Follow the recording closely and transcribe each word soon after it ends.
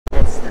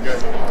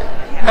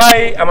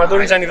Hi, I'm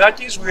Antonis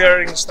Tzanidakis. We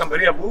are in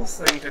Stamperia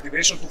Booth in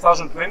Creativation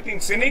 2020 in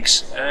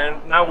Phoenix,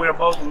 and now we're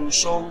about to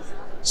show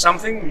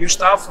something, new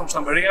stuff from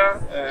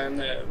Stamperia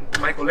and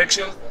my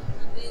collection.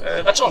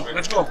 That's all.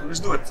 Let's go.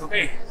 Let's do it.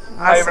 Okay. Awesome.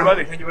 Hi,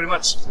 everybody. Thank you very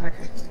much.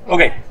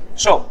 Okay.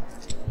 So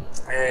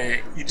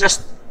you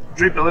just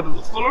drip a little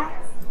bit of color,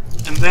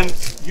 and then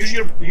use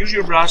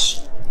your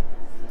brush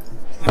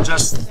and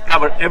just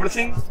cover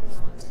everything.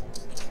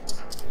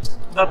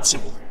 That's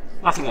simple.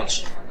 Nothing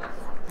else.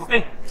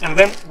 Okay, and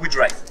then we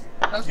dry.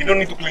 Okay. You don't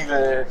need to clean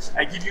the.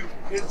 I give you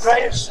the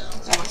dryers.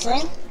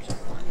 Okay.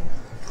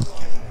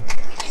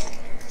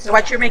 So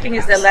what you're making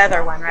is the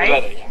leather one, right? The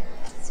leather, yeah.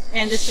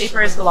 And this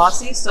paper is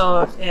glossy,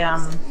 so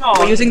no,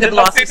 we're using the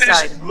glossy paper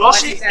side. Is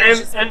glossy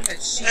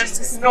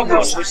and no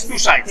glossy. It's two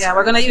sides. Yeah,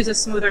 we're gonna use a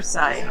smoother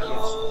side.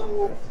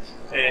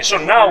 So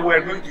now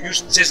we're going to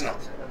use chestnut.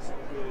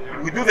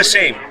 We do the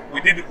same.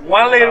 We did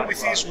one layer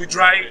with this, we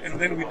dry, and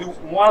then we do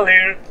one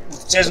layer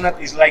with chestnut.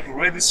 Is like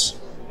reddish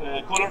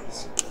color.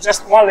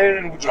 Just one layer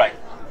and we dry.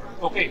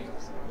 Okay,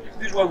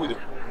 this is what we do.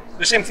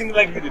 The same thing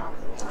like we did.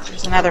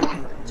 There's another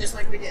paper. Just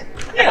like we did.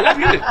 Yeah, like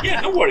we did.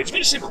 Yeah, don't worry. It's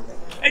very simple.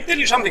 I tell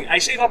you something. I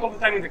say that all the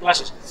time in the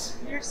classes.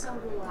 You're so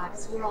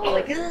relaxed. We're all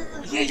like,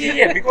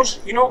 Yeah. Because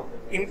you know,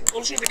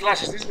 also in the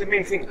classes, this is the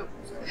main thing.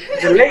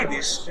 The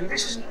ladies, and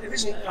this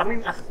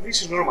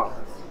is normal.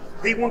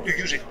 They want to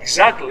use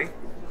exactly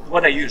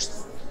what I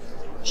used.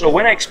 So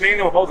when I explain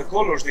them about the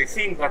colors, they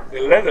think that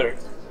the leather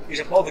is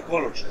about the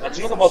colors. But it's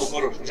not about the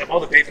colors. It's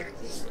about the paper.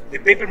 The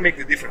paper makes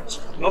the difference,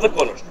 not the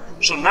colors.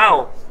 So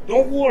now,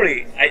 don't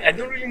worry. I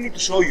don't really need to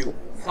show you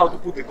how to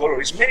put the color.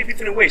 It's many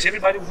different ways.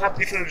 Everybody will have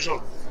different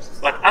results.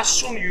 But as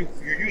soon as you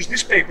use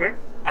this paper,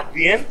 at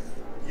the end,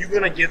 you're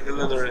gonna get the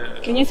leather.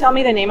 Can you tell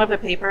me the name of the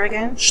paper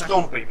again?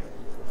 Stone paper.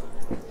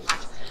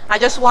 I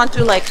just want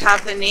to like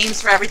have the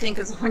names for everything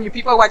because when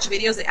people watch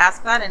videos, they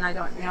ask that, and I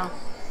don't know.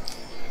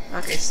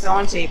 Okay,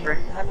 stone paper.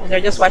 And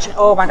they're just watching.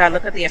 Oh my God!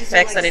 Look at the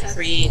effects that it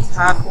creates.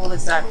 How cool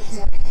is that?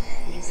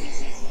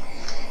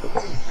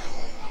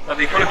 But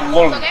they call it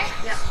walnut.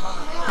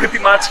 Pretty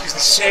much is the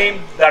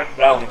same dark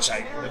brown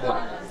inside the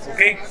bottom.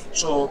 Okay,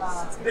 so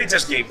they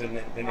just gave the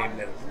name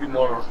there to be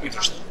more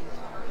interesting.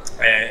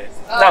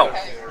 Now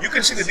you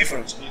can see the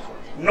difference.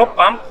 No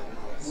pump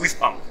with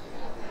pump.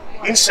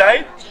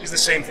 Inside is the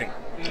same thing.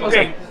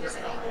 Okay,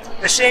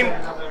 the same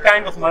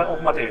kind of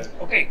material.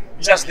 Okay,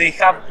 just they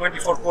have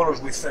 24 colors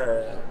with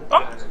the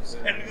pump,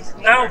 and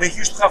now they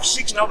used to have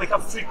 6. Now they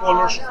have 3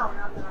 colors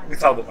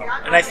without the pump.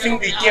 And I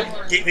think they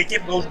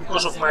kept those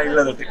because of my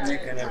leather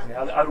technique and everything.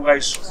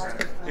 Otherwise,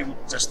 they would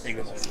just take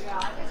them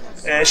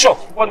off. So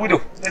what we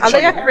do? Are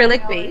they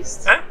acrylic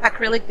based? Huh?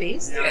 Acrylic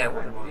based? Yeah,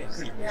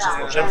 acrylic based. Of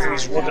course, everything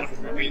is water.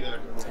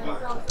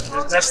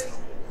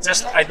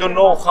 Just I don't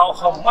know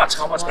how much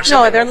percent.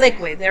 No, they're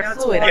liquid. They're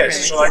fluid.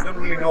 Yes, so I don't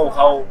really know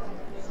how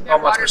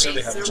much percent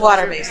they have.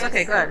 Water based.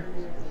 Okay, good.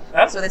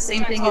 Huh? So the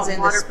same thing is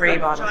in the spray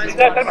bottle. Is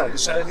that permanent?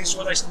 This is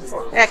what I said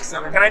before.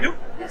 Excellent. Can I do?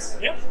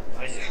 Yeah.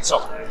 So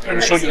let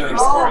me show you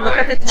this. Oh, look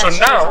at the textures.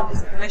 So now,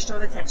 can I show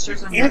the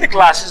textures? in the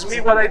classes, me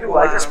what I do,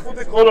 I just put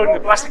the color in the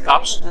plastic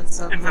cups,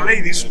 So and the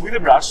ladies with the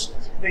brush,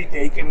 they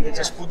take and they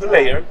just put the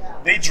layer,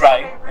 they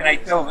dry, and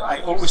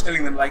I always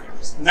telling them like,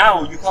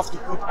 now you have to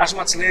put as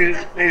much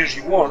layers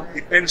you want,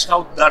 depends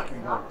how dark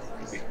you want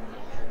it to be.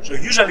 So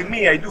usually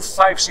me, I do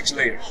 5-6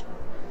 layers.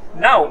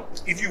 Now,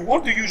 if you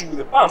want to use it with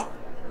a pump,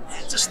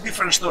 it's just a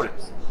different story.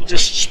 You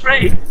just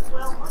spray.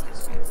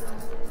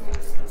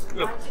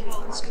 Look.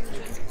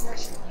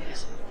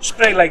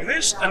 Spray like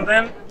this, and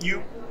then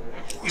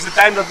is the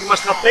time that you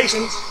must have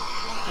patience,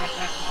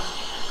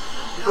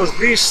 because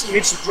this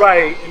needs to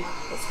dry, and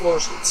of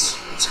course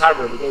it's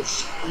harder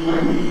because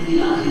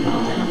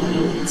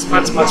it's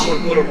much more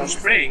color than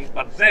spraying.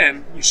 But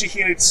then you see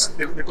here it's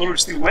the color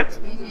is still wet.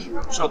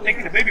 So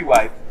taking the baby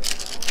wipe.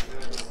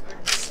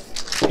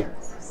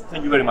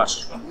 Thank you very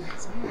much.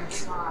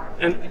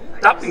 And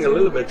tapping a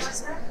little bit.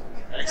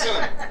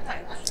 Excellent.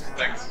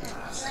 Thanks.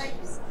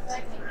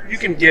 You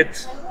can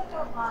get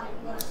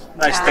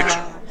nice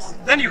texture.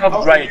 Then you have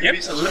to dry again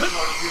a little bit.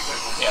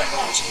 Yeah.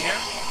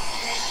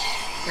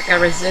 Like a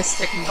resist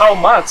technique. How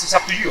much is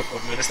up to you, of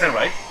course. You understand,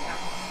 right?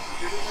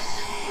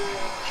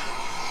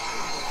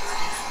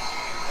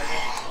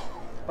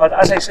 But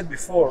as I said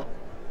before,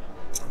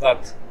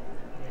 that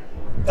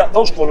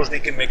those colors they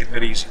can make it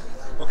very easy.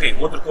 Okay,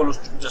 watercolors,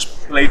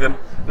 just play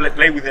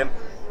with them.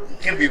 It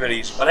can be very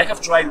easy. But I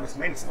have tried with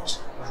many things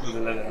to do the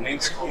leather. I mean,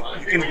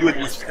 you can do it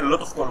with a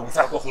lot of color, with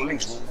alcohol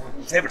inks,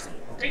 with everything.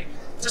 Okay,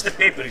 just the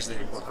paper is the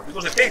important,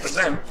 because the paper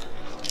then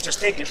you just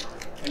take it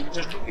and you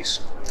just do this.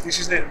 This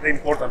is the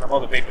important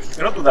about the paper. You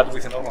cannot do that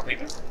with a normal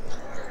paper.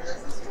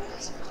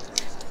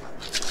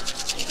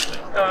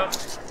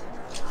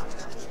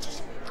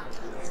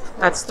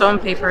 That stone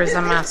paper is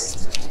a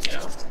must.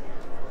 Yeah.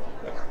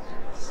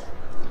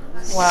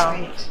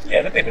 Wow.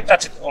 Yeah, the paper.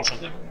 Touch it also.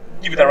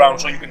 Give it around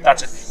so you can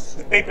touch it.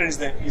 The paper is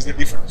the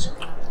difference.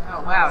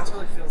 oh wow, it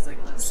totally feels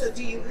like this. So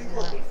do you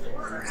reload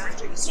before or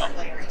after you start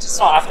layering?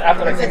 No, after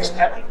I finish.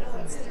 I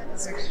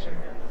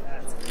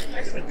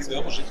did the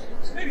opposite.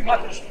 maybe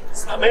matters.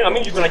 I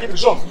mean, you're gonna get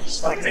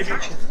results. But maybe.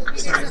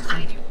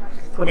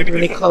 Put it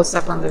really close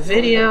up on the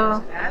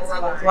video.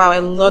 Wow,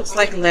 it looks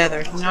like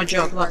leather. No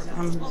joke. Look,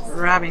 I'm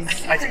grabbing.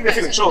 I think the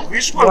feeling. So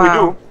this is what we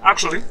do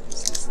actually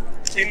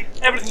in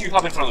everything you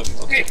have in front of you.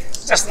 Okay.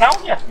 Just now,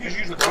 yeah, you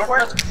use the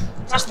color.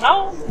 Just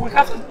now,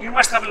 you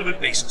must have a little bit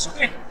of patience.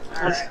 Okay.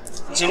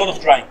 There's a lot of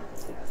drying.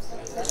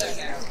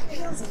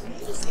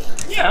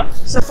 Yeah.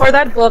 So for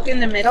that book in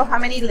the middle, how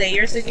many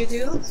layers did you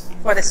do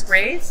for the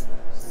sprays?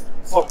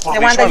 For the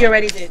one that you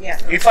already did, yeah.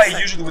 If I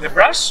use it with a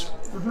brush,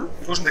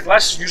 because in the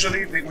class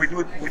usually we do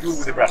it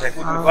with a brush. I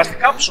put it with plastic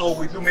cup, so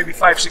we do maybe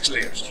 5-6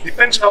 layers.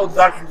 Depends how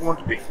dark you want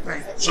to be.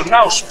 Right. So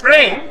now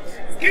spraying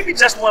can be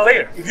just one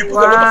layer. If you put a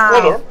lot of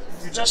color,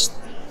 you just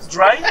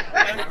dry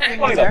and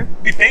pull it up.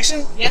 Be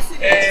patient. Yes,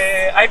 it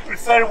is. I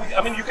prefer.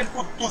 I mean, you can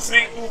put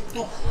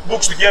two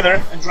books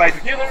together and dry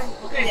together.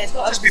 Okay, Yes,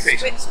 well, just be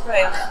patient.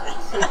 spray on it.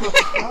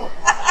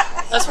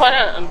 That's what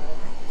I'm.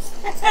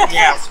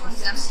 Yeah.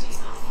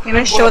 Can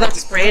I show that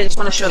spray? I just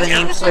want to show the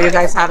name so you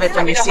guys have it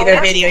when you see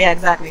their video. Yeah,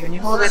 exactly. When you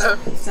hold it,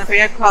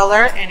 Stamperia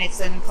color, and it's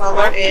in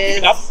color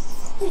is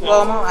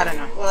Lomo. I don't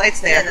know. Well, it's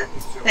there.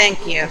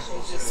 Thank you.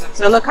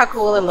 So look how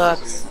cool it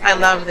looks. I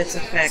love this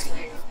effect.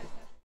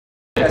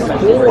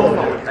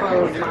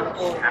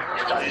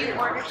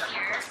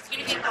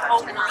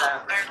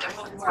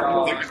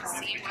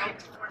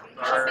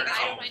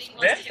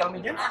 Yeah, tell me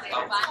again.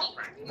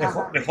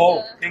 The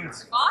whole thing.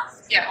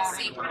 Yeah.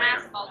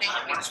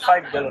 It's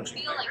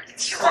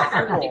 $5.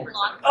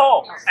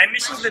 Oh, I'm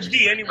missing the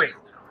D anyway.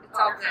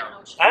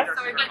 Huh?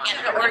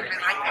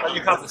 Well,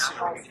 you have the C.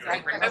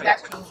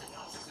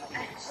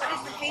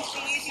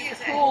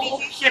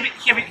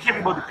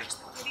 Heavy body paste.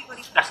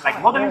 That's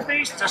like modeling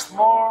paste, just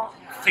more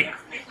thick.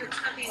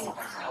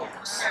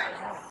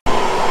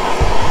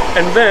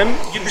 And then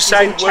you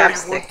decide where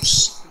you want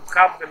to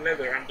have the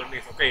leather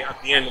underneath, okay,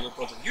 at the end of the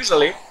project.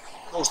 Usually,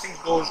 those things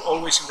goes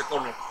always in the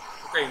corner,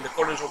 okay, in the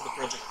corners of the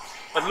project.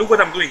 But look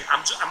what I'm doing.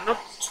 I'm not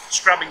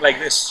scrubbing like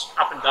this,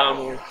 up and down,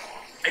 or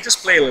I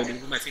just play a little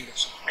bit with my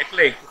fingers. I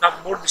play to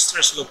have more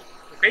distressed look,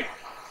 okay?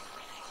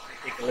 I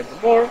take a little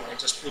more, I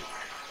just put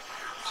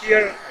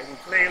here, I will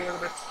play a little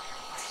bit.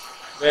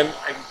 Then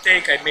I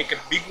make a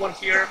big one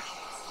here,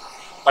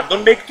 but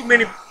don't make too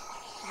many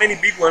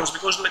big ones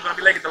because they're gonna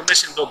be like a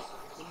Dalmatian dog.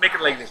 Don't make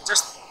it like this.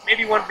 Just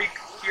maybe one big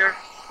here,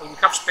 and we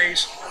have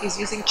space. He's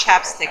using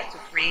chapstick to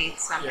create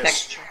some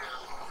texture.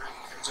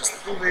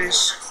 Just do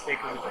this,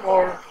 take a little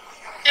more.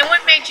 And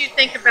what made you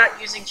think about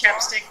using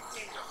chapstick?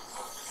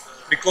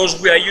 Because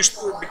we are used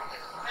to.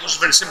 It was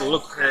very simple.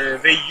 Look,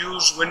 they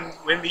use when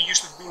they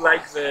used to do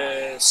like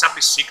the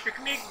sub-sick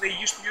technique. They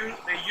used to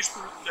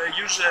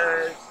use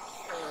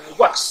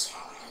wax.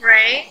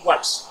 Right.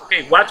 Wax.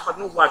 Okay, wax, but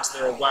not wax.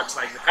 The wax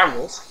like the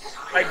candles,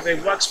 like the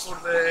wax for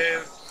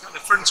the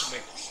furniture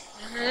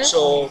makers.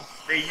 So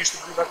they used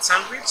to do that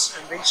sandwich,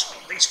 and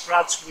they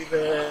scratch with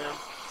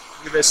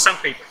the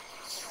sandpaper.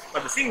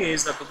 But the thing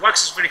is that the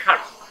wax is very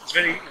hard. It's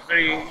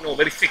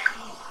very thick.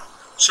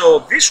 So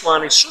this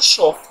one is so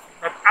soft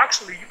that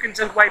actually you can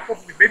just wipe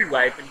off with baby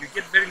wipe and you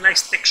get very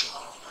nice texture.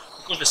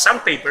 Because the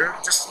sandpaper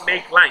just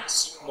make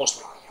lines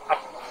mostly.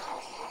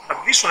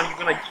 But this one you're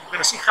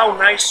gonna see how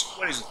nice.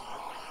 Where is it?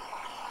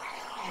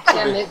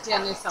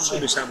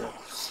 Should be somewhere.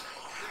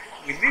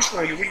 With this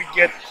one you really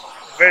get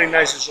very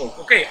nice result.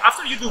 Okay,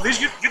 after you do this,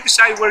 you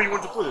decide where you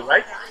want to put it,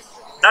 right?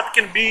 That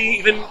can be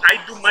even I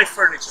do my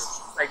furniture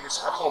like this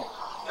at home.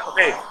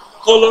 Okay,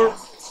 color,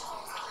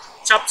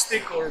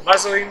 chapstick or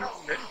Vaseline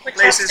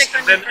places,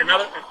 and then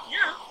another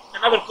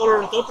color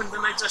on top, and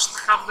then I just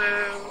have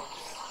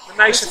the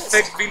nice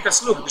effect,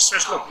 vintage look,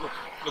 distressed look.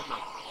 Look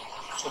now.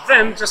 So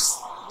then,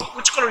 just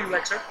which color you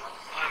like, sir?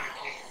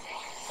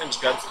 Thanks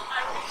God.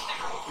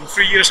 In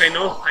 3 years, I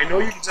know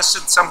you just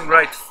said something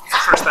right for the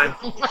first time.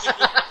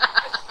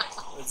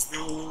 Let's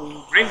do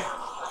green.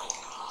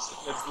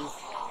 Let's do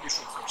this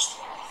one first.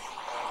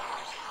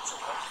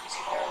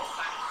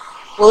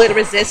 Will it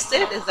resist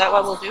it? Is that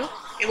what we'll do?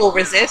 It will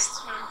resist?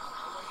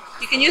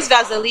 You can use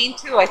Vaseline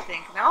too, I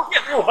think, no?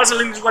 Yeah, no,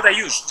 Vaseline is what I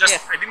use. Just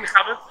I didn't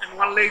have it, and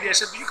one lady I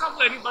said, "Do you have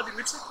anybody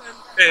lipstick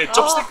and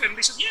chopstick?" And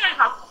they said, "Yeah, I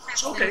have."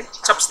 So okay,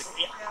 chopstick.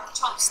 Yeah.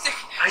 Chopstick.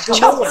 I don't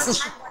know what.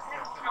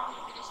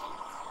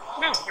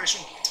 No, very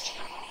soon.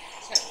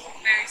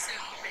 Very soon.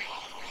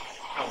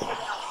 Oh,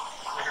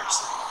 very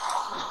soon.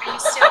 Are you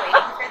still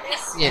waiting for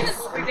this? Yes.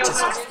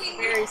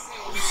 Very soon.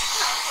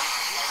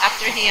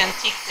 After he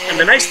antiqued it. And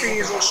the nice thing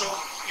is also,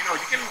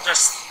 you can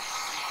just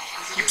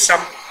keep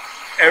some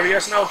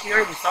areas now here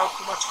without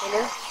too much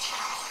color.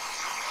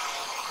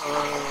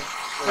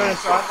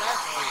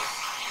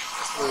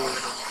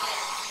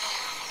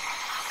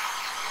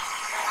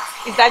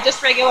 Is that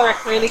just regular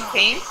acrylic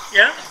paint?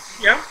 Yeah.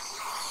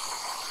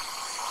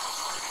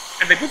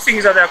 And the good thing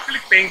is that the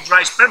acrylic paint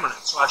dries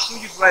permanent. So as soon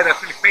as you dry the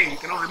acrylic paint, you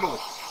cannot remove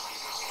it.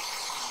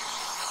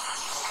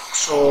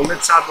 So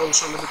let's add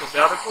also a little bit of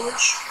the other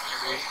colors.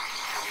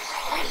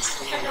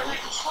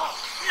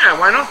 Yeah,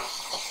 why not?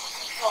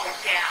 Oh,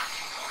 yeah.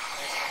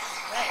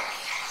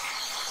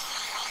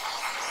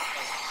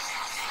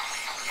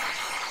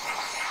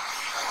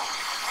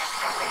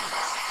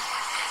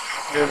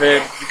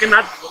 You can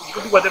add, you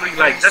can do whatever you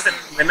like. Just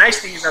the nice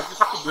thing is that you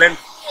have to blend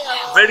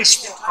very,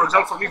 for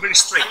example, for me, very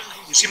straight.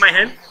 You see my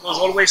hand goes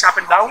always up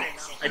and down.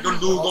 I don't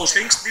do those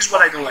things. This is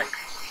what I don't like.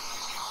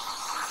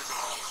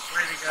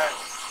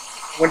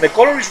 When the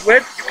color is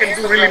wet, you can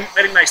do really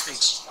very nice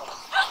things.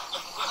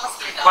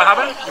 What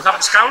happened? You have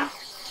this count,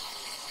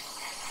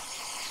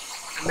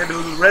 and maybe a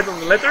little red on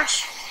the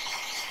letters.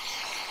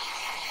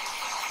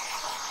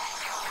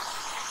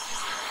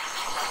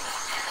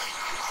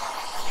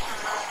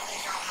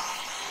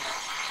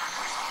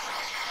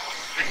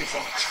 Thank you so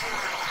much.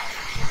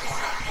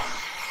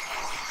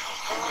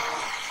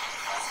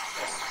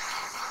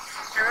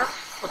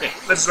 Okay,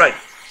 let's try.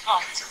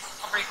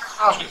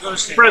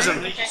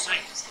 Present.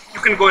 You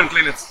can go and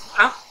clean it.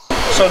 Huh?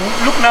 So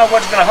look now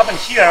what's gonna happen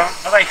here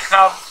that I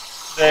have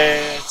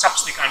the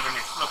chapstick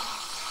underneath. Look.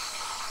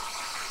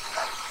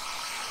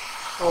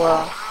 Cool.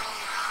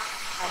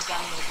 I've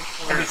done it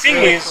before. And the thing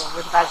is,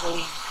 with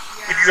Vaseline.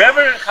 if you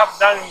ever have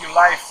done in your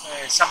life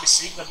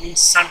sandbasic, that means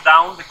sand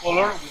down the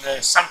color with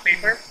a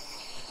sandpaper,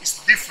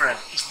 it's different.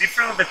 It's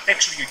different the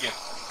texture you get.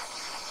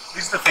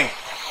 This is the thing.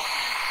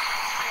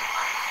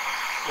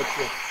 Look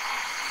here.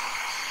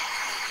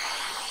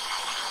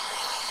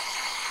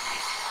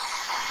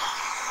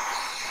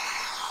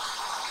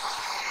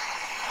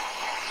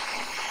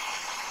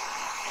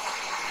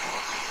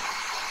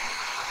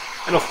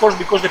 And of course,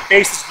 because the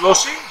paste is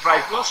glossy,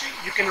 bright glossy,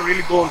 you can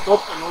really go on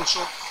top and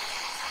also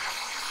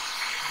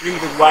bring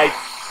the white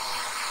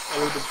a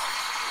little bit.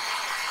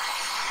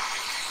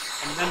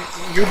 And then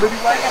new baby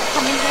white.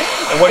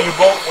 And when you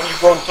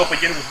go on top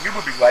again with new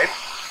baby white,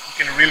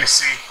 you can really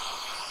see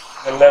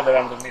the leather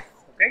underneath.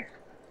 Okay.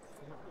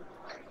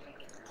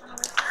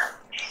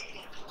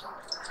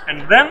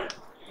 And then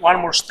one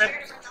more step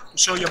to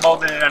show you about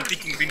the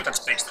antiquing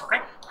vintage paste.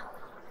 Okay.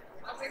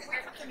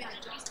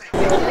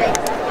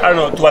 I don't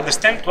know,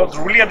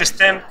 to really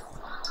understand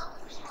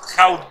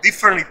how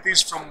different it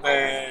is from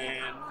the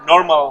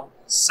normal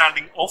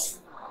sanding off,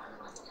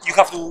 you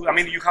have to,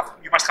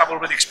 you must have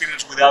already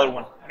experience with the other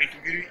one. I mean,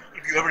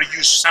 if you ever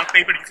use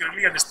sandpaper, you can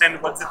really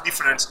understand what's the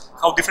difference,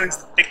 how different is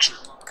the texture.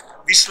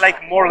 This is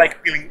more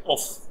like peeling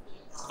off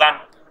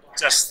than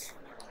just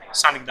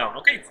sanding down,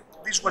 okay?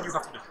 This is what you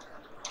have to do.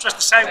 Just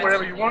decide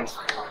wherever you want,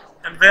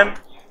 and then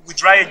we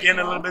dry again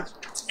a little bit,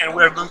 and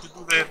we're going to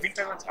do the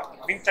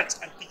vintage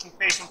antiquing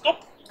paste on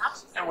top,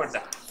 and we're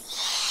done.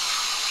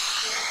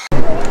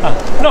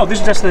 No, this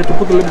is just to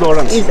put a little bit of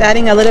orange. He's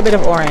adding a little bit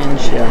of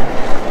orange. Yeah.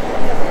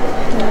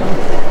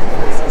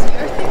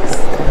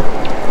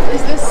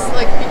 Is this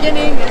like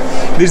beginning,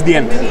 ending? This is the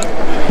end.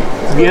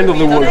 The end of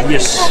the world,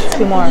 yes.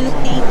 Two more.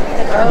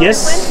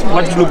 Yes,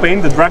 what's blue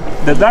paint? The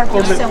dark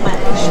or the... So much.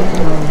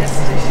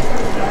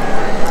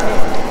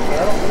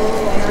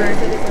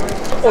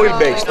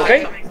 Oil-based,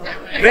 okay?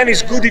 Then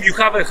it's good if you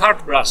have a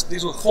hard brush.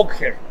 This is hog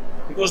hair.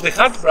 Because the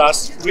hard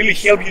brush really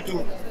help you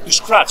to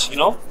scratch, you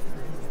know?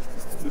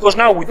 Because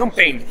now we don't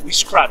paint, we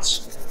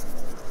scratch.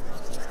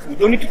 We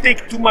don't need to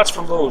take too much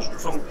from those,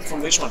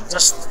 from this one.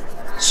 Just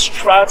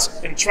scratch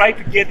and try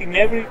to get in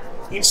every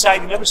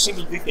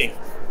single detail.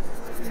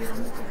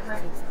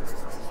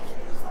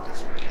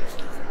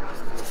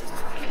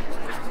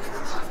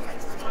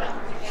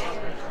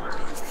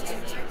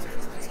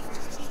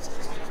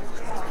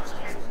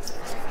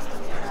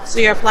 So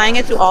you're applying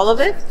it to all of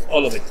it?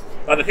 All of it.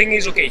 But the thing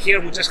is, okay, here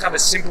we just have a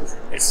simple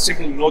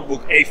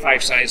notebook,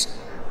 A5 size,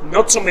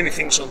 not so many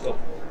things on top.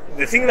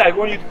 The thing that I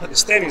want you to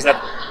understand is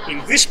that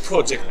in this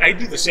project, I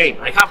do the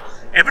same. I have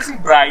everything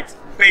bright,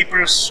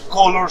 papers,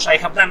 colors, I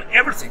have done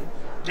everything.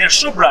 They're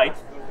so bright.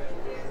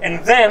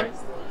 And then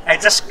I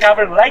just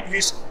cover like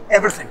this,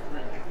 everything.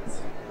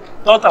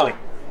 Totally.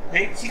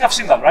 You have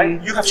seen that,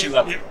 right? You have seen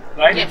that,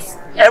 right? Yes.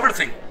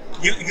 Everything.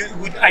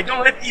 I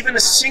don't let even a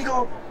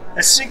single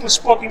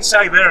spot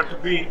inside there to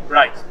be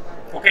bright.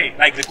 Okay,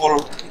 like the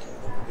color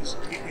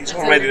is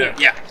already there.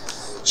 Yeah.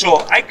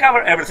 So I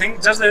cover everything.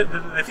 Just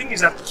the thing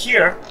is that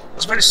here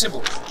it's very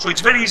simple. So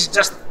it's very easy.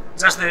 Just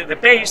the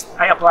paste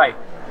I apply.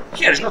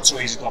 Here it's not so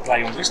easy to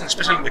apply on this, and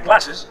especially in the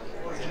classes.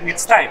 It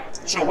needs time.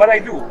 So what I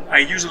do, I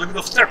use a little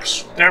bit of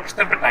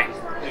turpentine,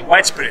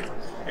 white spirit.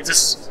 I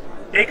just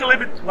take a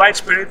little bit white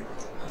spirit,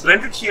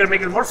 blend it here,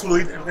 make it more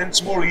fluid, and then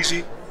it's more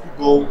easy to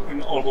go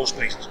in all those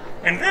places.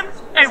 And then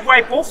I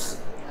wipe off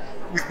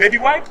with baby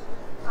wipe,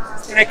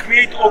 and I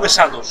create all the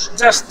shadows.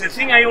 Just the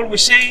thing I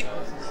always say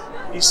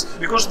is,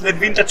 because the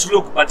vintage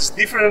look, but it's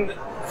different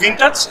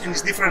vintage and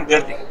it's different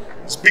dirty.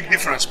 It's a big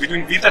difference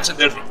between vintage and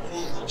dirty.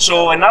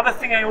 So another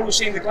thing I always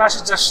say in the class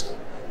is just,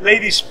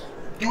 ladies,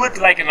 do it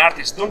like an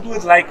artist. Don't do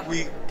it like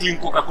we clean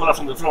Coca-Cola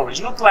from the floor. It's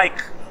not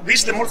like, this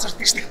is the most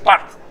artistic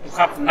part, to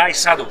have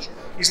nice shadows.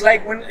 It's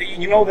like when,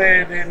 you know,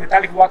 the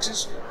metallic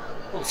waxes.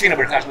 Well,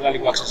 Finneberg has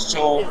metallic waxes,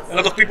 so a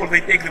lot of people,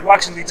 they take the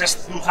wax and they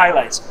just do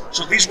highlights.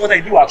 So this is what I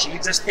do actually,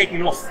 just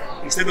taking off.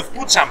 Instead of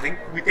put something,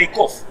 we take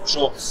off.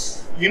 So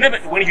you never,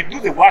 when you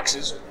do the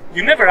waxes,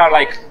 you never are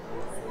like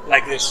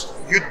this.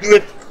 You do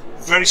it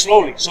very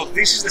slowly. So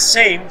this is the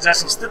same,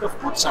 just instead of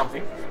put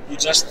something, you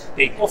just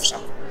take off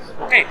something.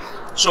 Okay,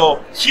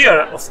 so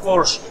here, of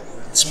course,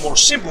 it's more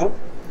simple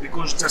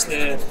because it's just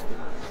a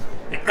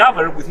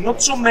cover with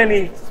not so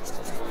many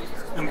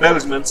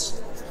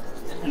embellishments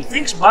and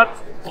things, but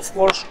of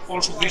course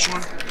also this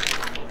one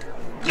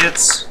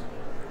gets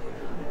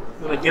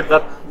gonna get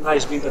that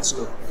nice vintage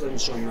look. Let me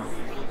show you now.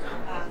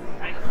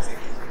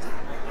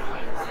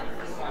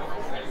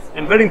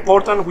 And very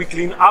important, we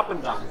clean up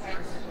and down.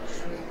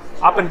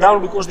 Up and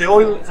down because the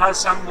oil has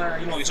some,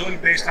 it's oil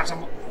based, has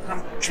some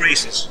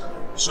traces.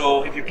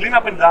 So if you clean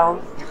up and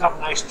down, you have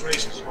nice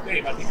traces.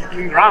 Okay, but if you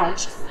clean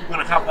rounds, you're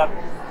gonna have that.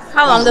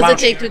 How long does it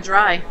take to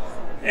dry?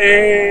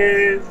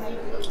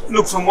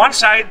 Look, from one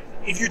side,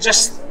 if you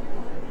just,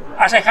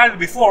 as I had it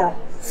before,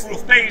 full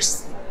of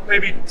paste,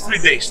 maybe 3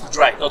 days to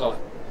dry totally.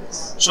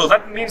 So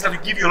that means that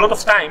it gives you a lot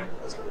of time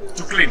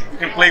to clean. You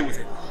can play with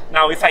it.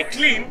 Now, if I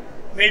clean,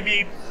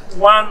 maybe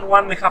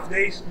 1.5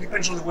 days,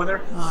 depends on the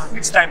weather,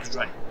 it's time to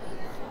dry.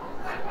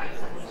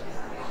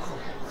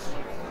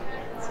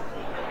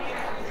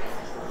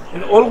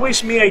 And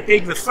always me, I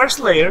take the first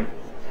layer.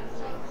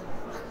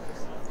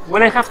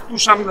 When I have to do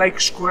something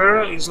like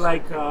square, it's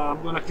like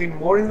I'm gonna clean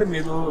more in the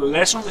middle,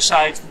 less on the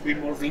sides to be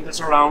more vintage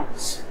around,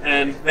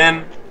 and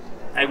then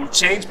I will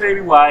change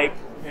baby white,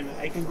 and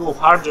I can go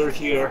harder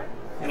here,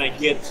 and I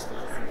get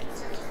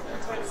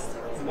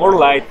more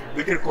light,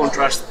 bigger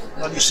contrast.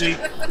 But you see,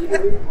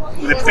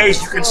 with the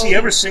paste, you can see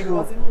every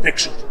single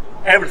texture.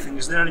 Everything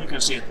is there, you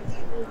can see it.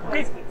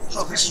 Okay,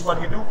 so this is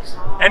what you do.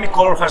 Any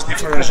color has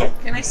different result.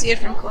 Can I see it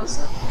from close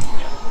up?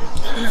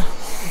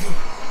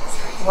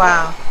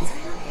 Wow.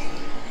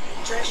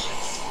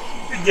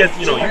 You get,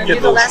 you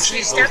get those,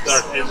 you see those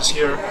dark edges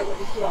here.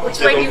 Which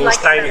You way get do all you those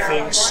like tiny it?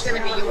 things. It's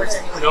going to be yours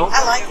anyway. You know?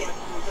 I like it.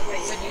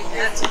 So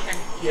that's okay.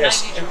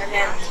 Yes. And then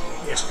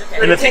Yes.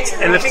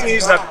 And the thing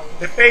is that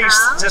the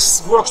paste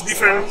just works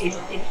different in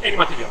any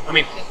material. I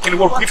mean, can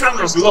work different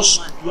on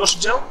gloss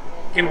gel,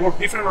 can work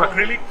different on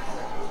acrylic,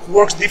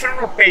 works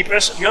different on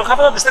papers. You have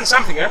to understand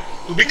something,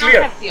 to be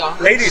clear.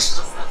 Ladies,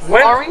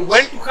 when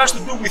it has to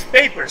do with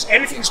papers,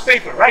 anything is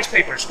paper, rice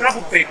paper,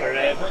 scrapbook paper,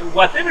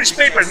 whatever is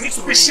paper needs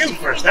to be sealed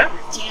first.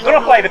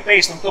 Don't apply the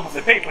paste on top of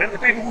the paper, and the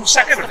paper will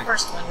suck everything.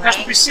 It has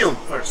to be sealed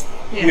first.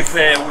 Yeah.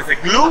 With a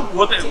glue,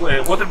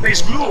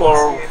 water-based glue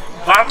or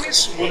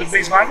varnish,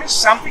 water-based varnish,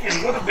 something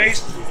and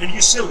water-based, and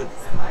you seal it.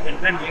 And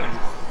then you can.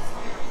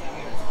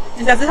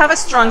 And does it have a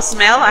strong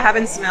smell? I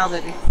haven't smelled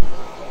it.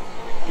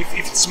 If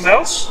it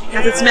smells,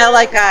 does it smell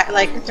like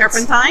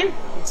turpentine?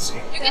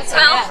 you can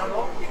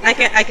smell.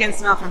 I can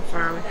smell from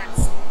far away.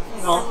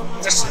 No,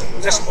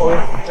 just oil,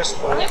 not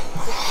turpentine.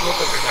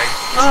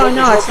 Oh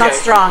no, it's not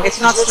strong.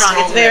 It's not strong.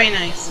 It's very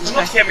nice. It's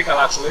not chemical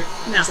actually.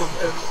 No. So,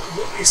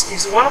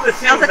 it's one of the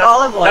things Smells like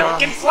olive oil. that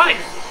can fly.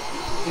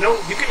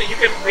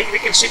 They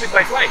can ship it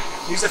by flight.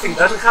 This is the thing.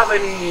 Doesn't have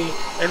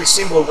any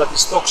symbol that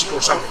is toxic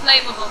or something.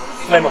 Flammable.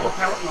 Flammable.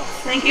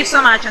 Thank you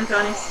so much,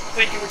 Antonis.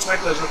 Thank you. It's my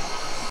pleasure.